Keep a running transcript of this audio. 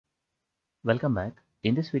Welcome back.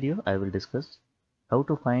 In this video, I will discuss how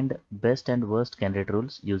to find best and worst candidate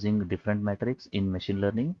rules using different metrics in machine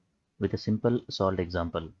learning with a simple solved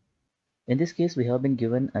example. In this case, we have been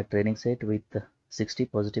given a training set with 60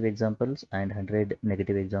 positive examples and 100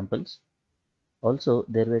 negative examples. Also,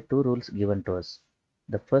 there were two rules given to us.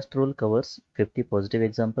 The first rule covers 50 positive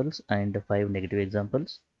examples and 5 negative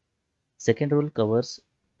examples. Second rule covers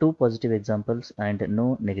 2 positive examples and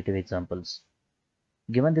no negative examples.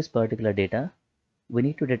 Given this particular data, we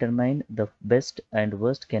need to determine the best and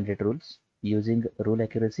worst candidate rules using rule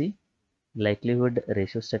accuracy, likelihood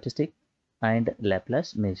ratio statistic, and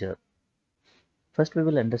Laplace measure. First, we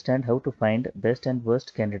will understand how to find best and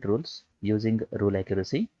worst candidate rules using rule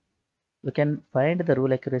accuracy. We can find the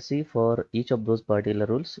rule accuracy for each of those particular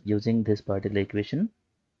rules using this particular equation.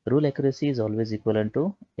 Rule accuracy is always equivalent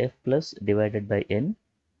to f plus divided by n,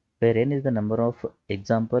 where n is the number of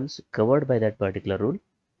examples covered by that particular rule.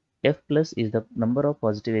 F plus is the number of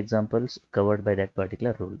positive examples covered by that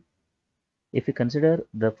particular rule. If you consider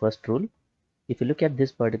the first rule, if you look at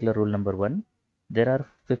this particular rule number 1, there are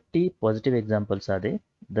 50 positive examples are there.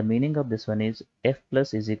 The meaning of this one is F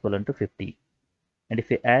plus is equivalent to 50. And if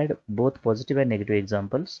we add both positive and negative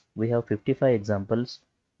examples, we have 55 examples.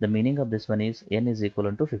 The meaning of this one is n is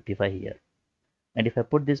equivalent to 55 here. And if I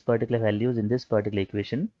put these particular values in this particular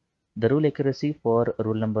equation, the rule accuracy for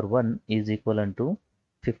rule number 1 is equivalent to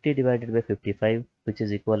 50 divided by 55, which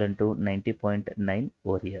is equivalent to 90.9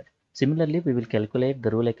 over here. Similarly, we will calculate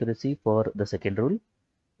the rule accuracy for the second rule.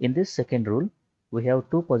 In this second rule, we have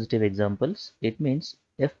two positive examples. It means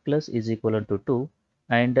f plus is equivalent to 2,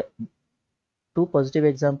 and two positive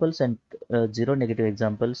examples and 0 negative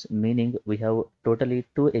examples, meaning we have totally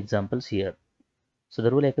 2 examples here. So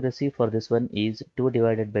the rule accuracy for this one is 2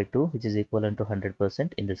 divided by 2, which is equivalent to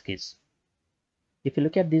 100% in this case. If you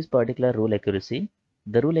look at this particular rule accuracy,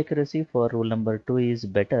 the rule accuracy for rule number 2 is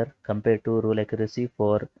better compared to rule accuracy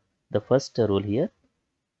for the first rule here.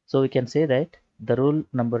 So we can say that the rule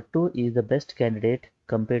number 2 is the best candidate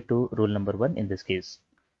compared to rule number 1 in this case.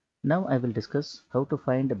 Now I will discuss how to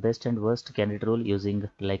find best and worst candidate rule using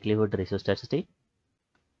likelihood ratio statistic.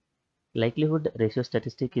 Likelihood ratio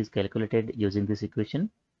statistic is calculated using this equation.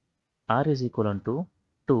 R is equivalent to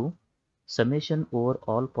 2 summation over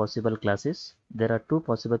all possible classes. There are two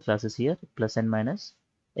possible classes here, plus and minus,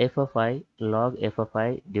 f of I log f of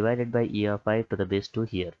I divided by e of I to the base 2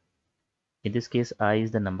 here. In this case, I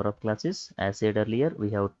is the number of classes. As said earlier, we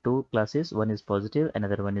have two classes. One is positive,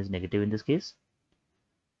 another one is negative in this case.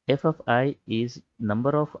 F of I is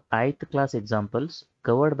number of ith class examples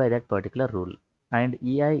covered by that particular rule. And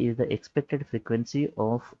EI is the expected frequency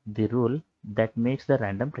of the rule that makes the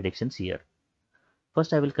random predictions here.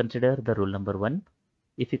 First, I will consider the rule number 1.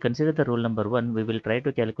 If you consider the rule number 1, we will try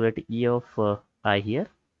to calculate E of I here.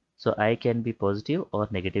 So I can be positive or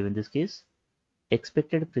negative in this case.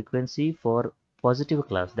 Expected frequency for positive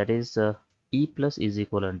class, that is E plus, is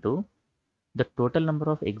equivalent to the total number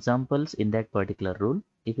of examples in that particular rule.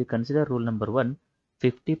 If you consider rule number 1,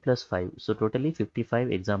 50 plus 5, so totally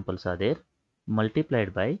 55 examples are there,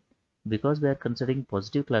 multiplied by, because we are considering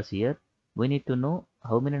positive class here, we need to know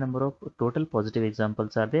how many number of total positive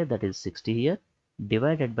examples are there, that is 60 here,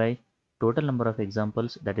 divided by total number of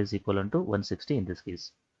examples, that is equivalent to 160 in this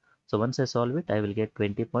case. So once I solve it, I will get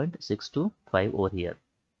 20.625 over here.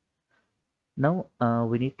 Now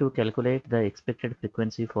we need to calculate the expected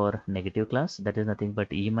frequency for negative class, that is nothing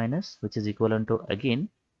but E minus, which is equivalent to again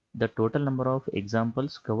the total number of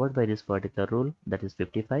examples covered by this particular rule, that is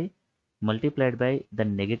 55, multiplied by the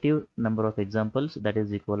negative number of examples, that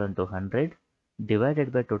is equivalent to 100,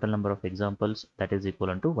 divided by total number of examples, that is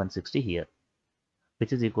equivalent to 160 here,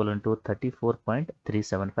 which is equivalent to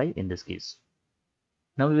 34.375 in this case.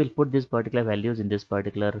 Now we will put these particular values in this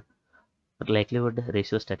particular likelihood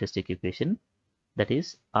ratio statistic equation, that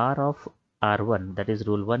is R of R1, that is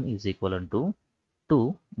rule 1, is equivalent to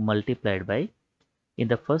 2 multiplied by, in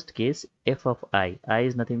the first case, f of I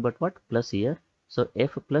is nothing but what, plus here, so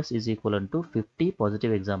f plus is equivalent to 50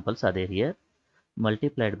 positive examples are there here,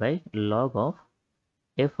 multiplied by log of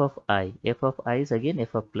f of I is again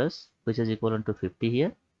f of plus, which is equivalent to 50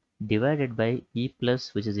 here, divided by E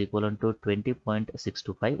plus, which is equivalent to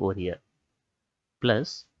 20.625 over here,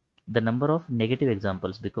 plus the number of negative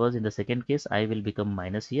examples, because in the second case I will become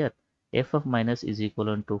minus here, f of minus is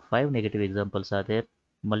equivalent to 5 negative examples are there,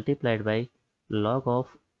 multiplied by log of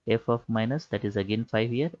f of minus, that is again 5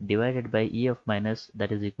 here, divided by E of minus,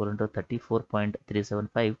 that is equivalent to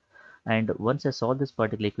 34.375, and once I solve this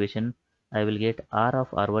particular equation, I will get R of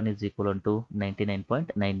R1 is equivalent to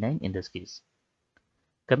 99.99 in this case.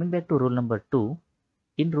 Coming back to rule number 2,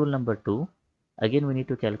 in rule number 2, Again, we need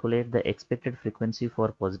to calculate the expected frequency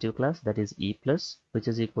for positive class, that is E plus, which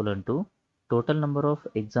is equivalent to total number of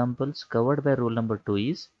examples covered by rule number 2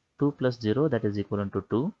 is 2 plus 0, that is equivalent to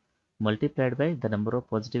 2, multiplied by the number of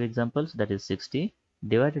positive examples, that is 60,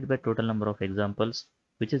 divided by total number of examples,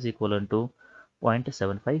 which is equivalent to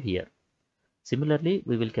 0.75 here. Similarly,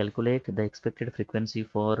 we will calculate the expected frequency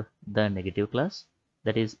for the negative class,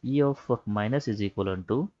 that is E of minus is equivalent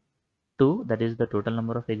to 2, that is the total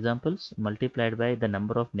number of examples, multiplied by the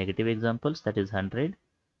number of negative examples, that is 100,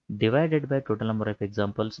 divided by total number of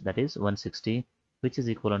examples, that is 160, which is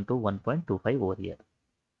equivalent to 1.25 over here.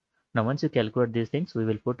 Now once you calculate these things, we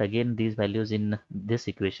will put again these values in this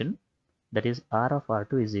equation, that is R of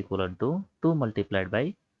R2 is equivalent to 2 multiplied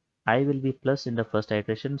by I will be plus in the first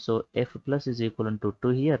iteration, so F plus is equivalent to 2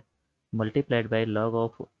 here, multiplied by log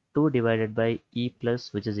of 2 divided by E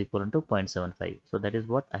plus, which is equivalent to 0.75. So that is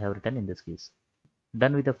what I have written in this case.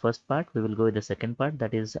 Done with the first part, we will go with the second part,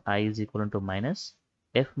 that is I is equivalent to minus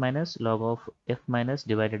F minus log of F minus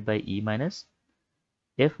divided by E minus.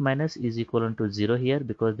 F minus is equivalent to 0 here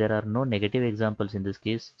because there are no negative examples in this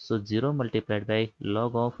case. So 0 multiplied by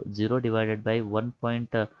log of 0 divided by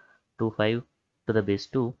 1.25 to the base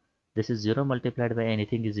 2. This is 0 multiplied by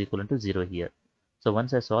anything is equivalent to 0 here. So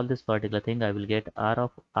once I solve this particular thing, I will get R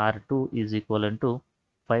of R2 is equivalent to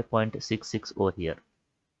 5.66 over here.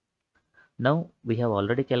 Now we have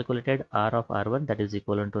already calculated R of R1, that is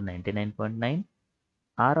equivalent to 99.9.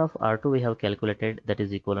 R of R2 we have calculated, that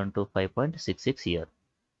is equivalent to 5.66 here.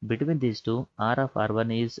 Between these two, R of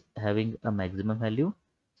R1 is having a maximum value.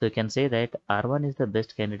 So you can say that R1 is the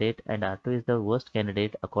best candidate and R2 is the worst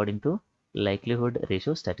candidate according to likelihood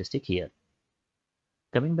ratio statistic here.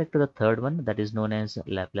 Coming back to the third one, that is known as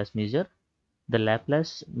Laplace measure. The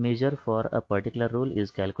Laplace measure for a particular rule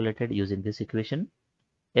is calculated using this equation.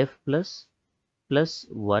 F plus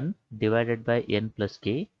 1 divided by n plus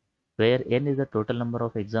k, where n is the total number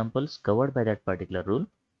of examples covered by that particular rule.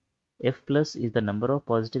 F plus is the number of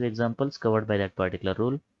positive examples covered by that particular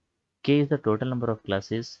rule. K is the total number of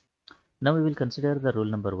classes. Now we will consider the rule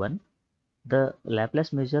number 1. The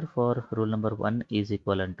Laplace measure for rule number 1 is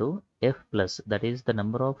equivalent to F plus, that is the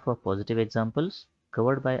number of positive examples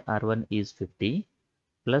covered by R1 is 50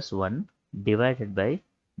 plus 1 divided by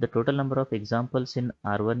the total number of examples in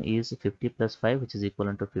R1 is 50 plus 5, which is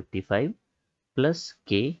equivalent to 55, plus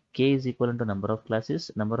k. K is equivalent to number of classes.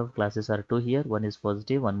 Number of classes are 2 here, one is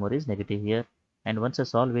positive, one more is negative here. And once I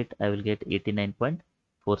solve it, I will get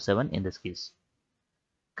 89.47 in this case.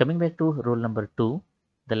 Coming back to rule number 2,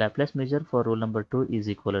 the Laplace measure for rule number 2 is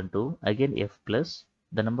equivalent to again F plus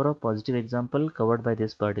the number of positive example covered by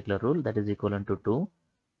this particular rule, that is equivalent to 2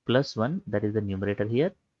 plus 1, that is the numerator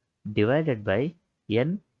here, divided by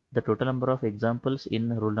n, the total number of examples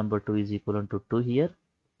in rule number 2 is equivalent to 2 here,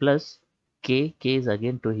 plus k is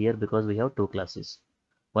again 2 here because we have two classes.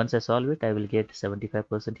 Once I solve it, I will get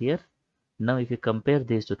 75% here. Now if you compare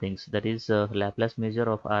these two things, that is Laplace measure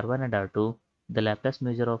of R1 and R2, the Laplace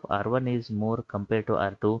measure of R1 is more compared to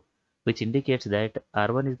R2, which indicates that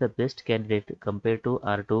R1 is the best candidate compared to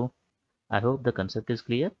R2. I hope the concept is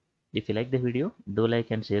clear. If you like the video, do like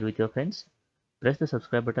and share with your friends. Press the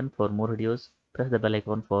subscribe button for more videos. Press the bell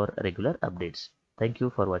icon for regular updates. Thank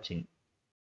you for watching.